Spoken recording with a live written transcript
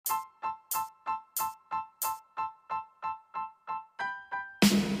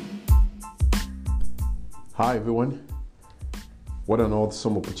Hi everyone, what an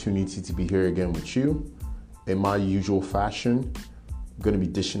awesome opportunity to be here again with you. In my usual fashion, I'm going to be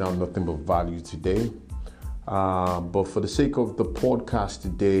dishing out nothing but value today. But for the sake of the podcast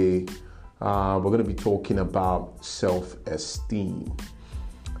today, we're going to be talking about self-esteem.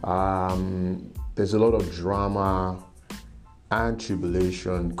 There's a lot of drama and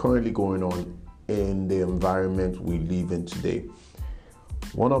tribulation currently going on in the environment we live in today.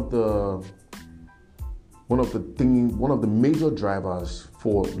 One of the major drivers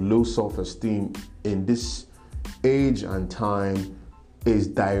for low self-esteem in this age and time is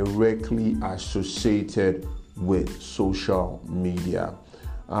directly associated with social media.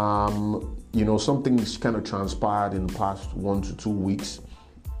 Something's kind of transpired in the past 1 to 2 weeks,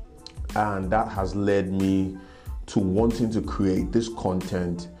 and that has led me to wanting to create this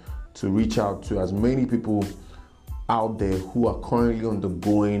content to reach out to as many people out there who are currently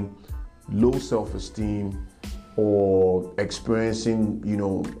undergoing low self-esteem or experiencing,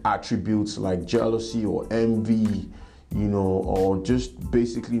 attributes like jealousy or envy, or just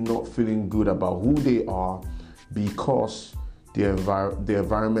basically not feeling good about who they are because the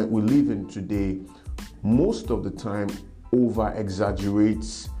environment we live in today most of the time over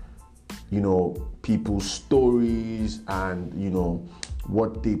exaggerates, people's stories and,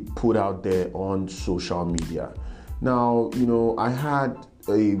 what they put out there on social media. Now, I had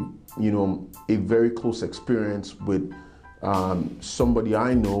a very close experience with somebody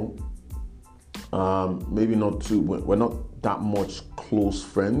I know. Maybe not too, we're not that much close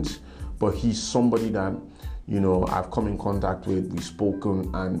friends, but he's somebody that, I've come in contact with, we've spoken,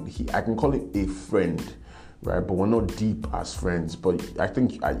 and I can call it a friend, right? But we're not deep as friends, but I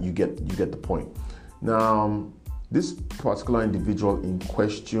think you get the point. Now, this particular individual in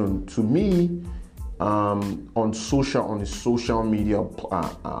question, to me, on his social media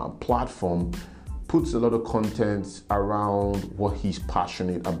platform, puts a lot of content around what he's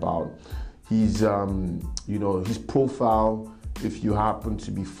passionate about. His profile, if you happen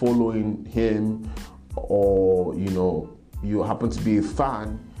to be following him or, you happen to be a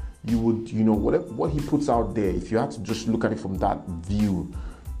fan, you would, what he puts out there, if you had to just look at it from that view,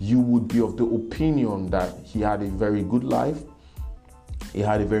 you would be of the opinion that he had a very good life, he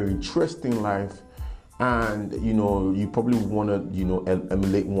had a very interesting life, and you probably want to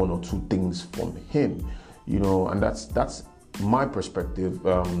emulate one or two things from him, and that's my perspective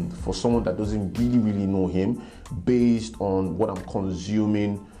for someone that doesn't really know him, based on what I'm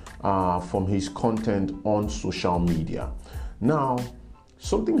consuming from his content on social media. Now,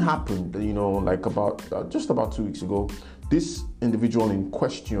 something happened, just about 2 weeks ago. This individual in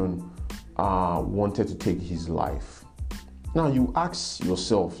question wanted to take his life. Now you ask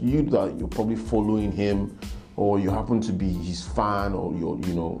yourself, you're probably following him, or you happen to be his fan, or you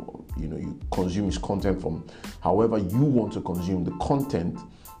consume his content from however you want to consume the content,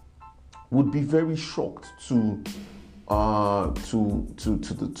 would be very shocked to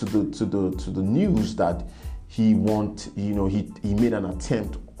the news that he made an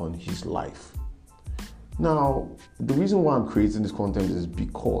attempt on his life. Now, the reason why I'm creating this content is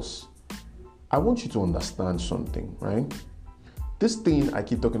because I want you to understand something, right? This thing I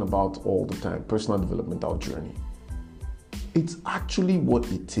keep talking about all the time, personal developmental journey, it's actually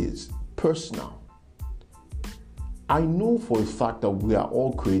what it is, personal. I know for a fact that we are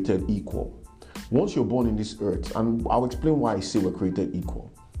all created equal. Once you're born in this earth, and I'll explain why I say we're created equal.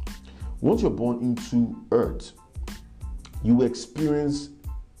 Once you're born into earth, you experience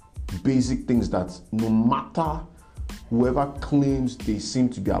basic things that no matter whoever claims they seem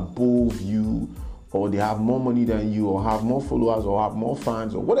to be above you, or they have more money than you, or have more followers, or have more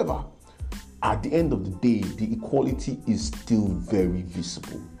fans, or whatever, at the end of the day, the equality is still very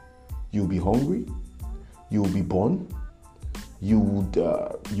visible. You'll be hungry, you'll be born, you would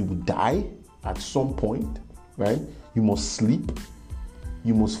die at some point, right? You must sleep,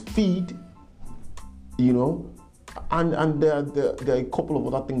 you must feed, and there are a couple of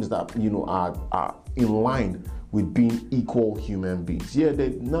other things that are in line with being equal human beings.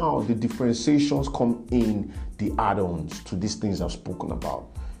 Now the differentiations come in the add-ons to these things I've spoken about: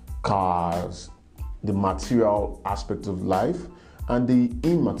 cars, the material aspect of life, and the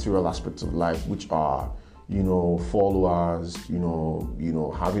immaterial aspects of life, which are followers,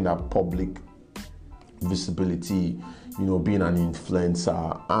 having that public visibility, being an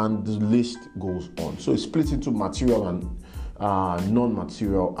influencer, and the list goes on. So it's split into material and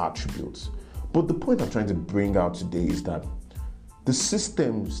non-material attributes. But the point I'm trying to bring out today is that the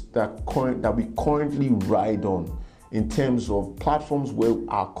systems that we currently ride on, in terms of platforms where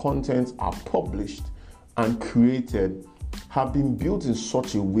our contents are published and created, have been built in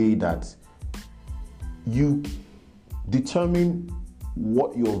such a way that you determine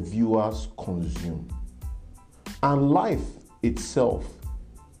what your viewers consume. And life itself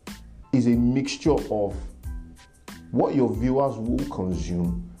is a mixture of what your viewers will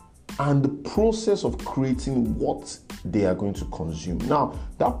consume and the process of creating what they are going to consume. Now,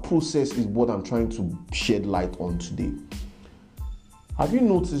 that process is what I'm trying to shed light on today. Have you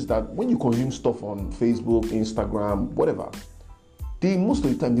noticed that when you consume stuff on Facebook, Instagram, whatever, most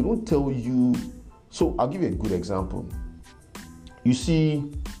of the time they don't tell you. So I'll give you a good example. You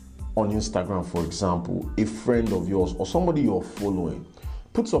see on Instagram, for example, a friend of yours or somebody you're following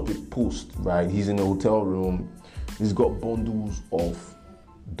puts up a post, right? He's in a hotel room. He's got bundles of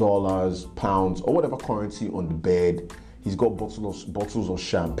dollars, pounds, or whatever currency on the bed. He's got bottles of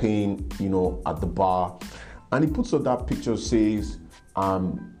champagne, at the bar. And he puts up that picture, says,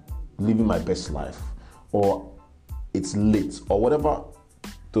 I'm living my best life, or it's lit, or whatever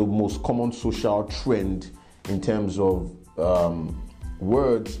the most common social trend in terms of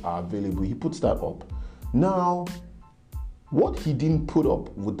words are available. He puts that up. Now, what he didn't put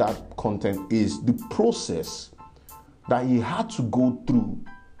up with that content is the process that he had to go through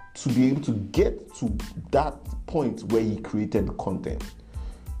to be able to get to that point where he created the content.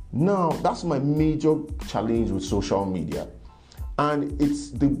 Now, that's my major challenge with social media. And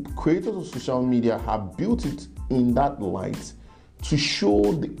it's the creators of social media have built it in that light to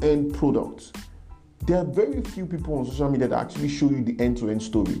show the end product. There are very few people on social media that actually show you the end-to-end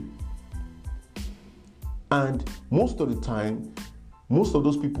story. And most of the time, most of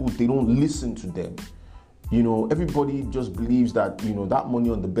those people, they don't listen to them. Everybody just believes that, that money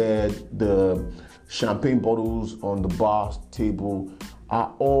on the bed, the champagne bottles on the bar table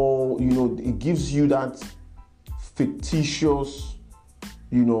are all, it gives you that fictitious,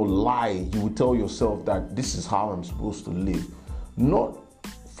 lie. You will tell yourself that this is how I'm supposed to live. Not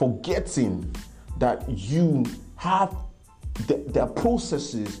forgetting that you have there are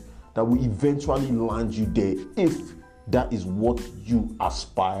processes that will eventually land you there if that is what you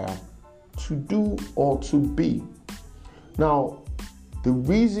aspire to do or to be. Now, the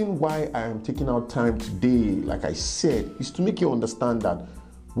reason why I am taking out time today, like I said, is to make you understand that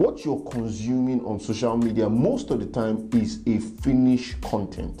what you're consuming on social media most of the time is a finished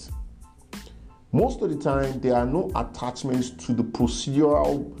content. Most of the time, there are no attachments to the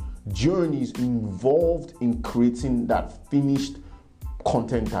procedural journeys involved in creating that finished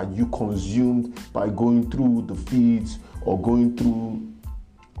content that you consumed by going through the feeds or going through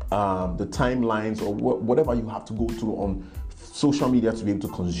the timelines or whatever you have to go through on social media to be able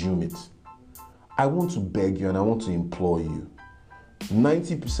to consume it. I want to beg you and I want to implore you.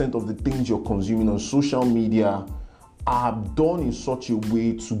 90% of the things you're consuming on social media are done in such a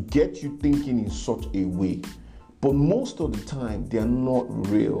way to get you thinking in such a way. But most of the time, they are not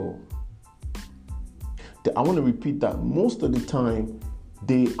real. I want to repeat that. Most of the time,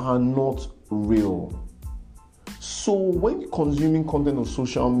 they are not real. So when you're consuming content on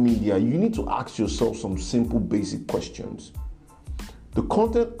social media, you need to ask yourself some simple basic questions. The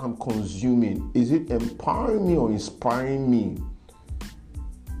content I'm consuming, is it empowering me or inspiring me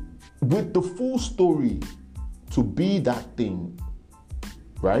with the full story to be that thing,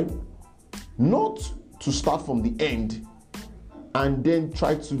 right? Not to start from the end and then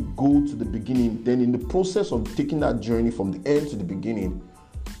try to go to the beginning. Then in the process of taking that journey from the end to the beginning,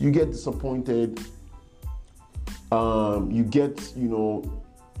 you get disappointed. You get,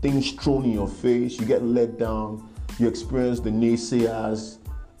 things thrown in your face. You get let down. You experience the naysayers.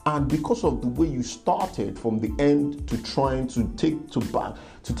 And because of the way you started from the end to trying to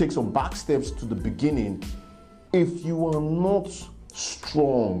take some back steps to the beginning, if you are not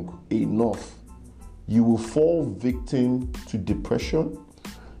strong enough, you will fall victim to depression.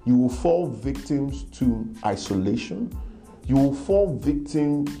 You will fall victim to isolation. You will fall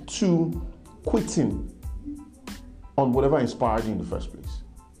victim to quitting on whatever inspired you in the first place.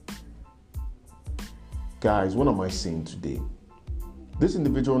 Guys, what am I saying today? This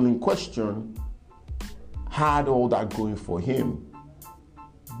individual in question had all that going for him,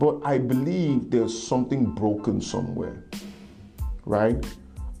 but I believe there's something broken somewhere, right?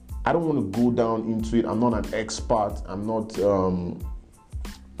 I don't want to go down into it. I'm not an expert. I'm not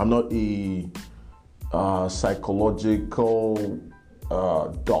a psychological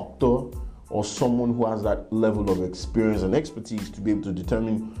doctor or someone who has that level of experience and expertise to be able to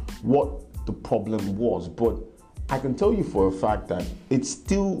determine what the problem was. But I can tell you for a fact that it's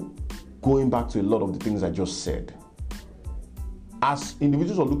still going back to a lot of the things I just said. As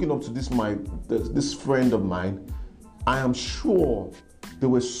individuals are looking up to this friend of mine, I am sure there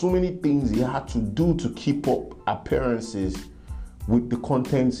were so many things he had to do to keep up appearances with the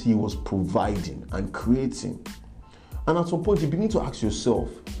contents he was providing and creating. And at some point, you begin to ask yourself,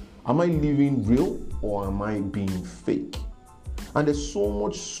 am I living real or am I being fake? And there's so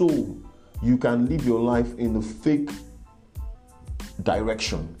much so you can live your life in the fake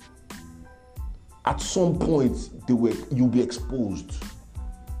direction. At some point, you'll be exposed.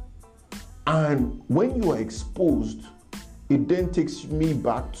 And when you are exposed, it then takes me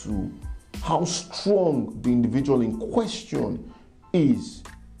back to how strong the individual in question is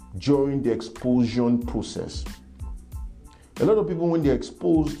during the exposure process. A lot of people, when they're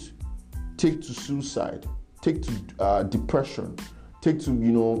exposed, take to suicide, take to depression, take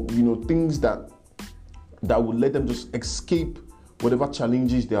to things that would let them just escape whatever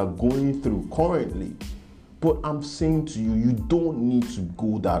challenges they are going through currently. But I'm saying to you, you don't need to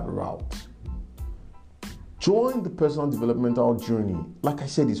go that route. Join the personal developmental journey. Like I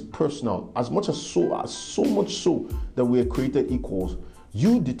said, it's personal. As much as so much so that we are created equals,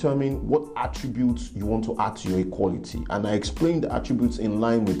 you determine what attributes you want to add to your equality. And I explained the attributes in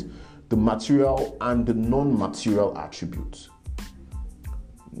line with the material and the non-material attributes.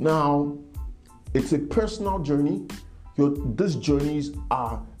 Now, it's a personal journey. These journeys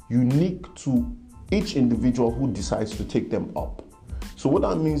are unique to each individual who decides to take them up. So what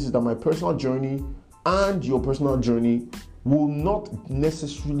that means is that my personal journey and your personal journey will not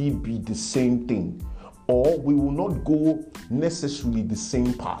necessarily be the same thing, or we will not go necessarily the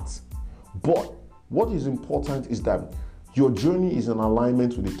same path. But what is important is that your journey is in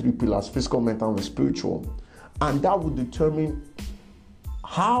alignment with the three pillars: physical, mental, and spiritual. And that will determine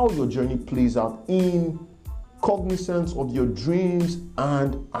how your journey plays out in cognizance of your dreams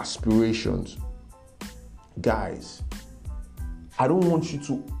and aspirations. Guys, I don't want you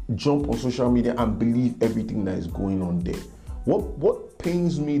to jump on social media and believe everything that is going on there. What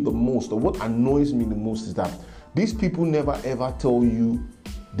pains me the most, or what annoys me the most, is that these people never ever tell you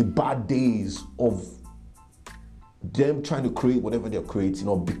the bad days of them trying to create whatever they're creating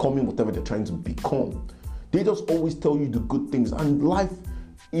or becoming whatever they're trying to become. They just always tell you the good things, and life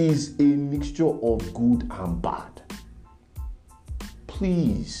is a mixture of good and bad.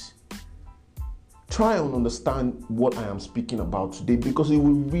 Please try and understand what I am speaking about today, because it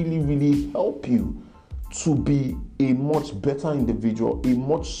will really, really help you to be a much better individual, a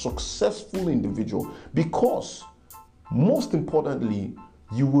much successful individual, because most importantly,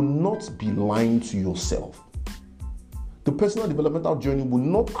 you will not be lying to yourself. The personal developmental journey will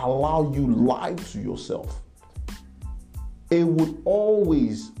not allow you lie to yourself. It would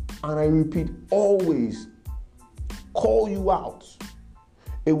always, and I repeat, always call you out.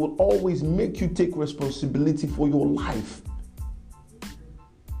 It will always make you take responsibility for your life.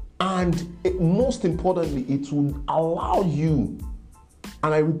 And most importantly, it will allow you,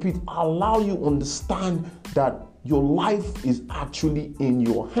 and I repeat, allow you understand that your life is actually in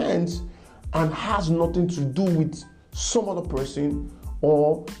your hands and has nothing to do with some other person,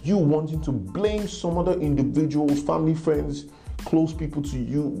 or you wanting to blame some other individuals, family, friends, close people to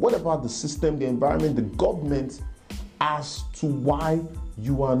you, whatever the system, the environment, the government, as to why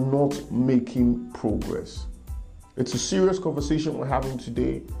you are not making progress. It's a serious conversation we're having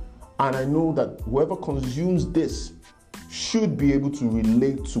today, and I know that whoever consumes this should be able to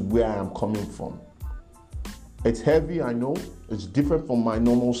relate to where I am coming from. It's heavy, I know. It's different from my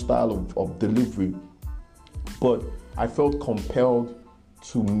normal style of delivery, but I felt compelled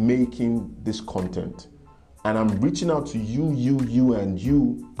to making this content. And I'm reaching out to you and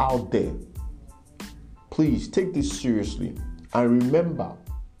you out there. Please take this seriously. And remember,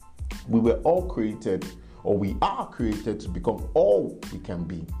 we were all created, or we are created to become all we can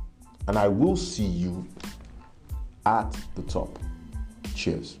be. And I will see you at the top.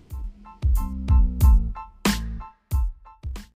 Cheers.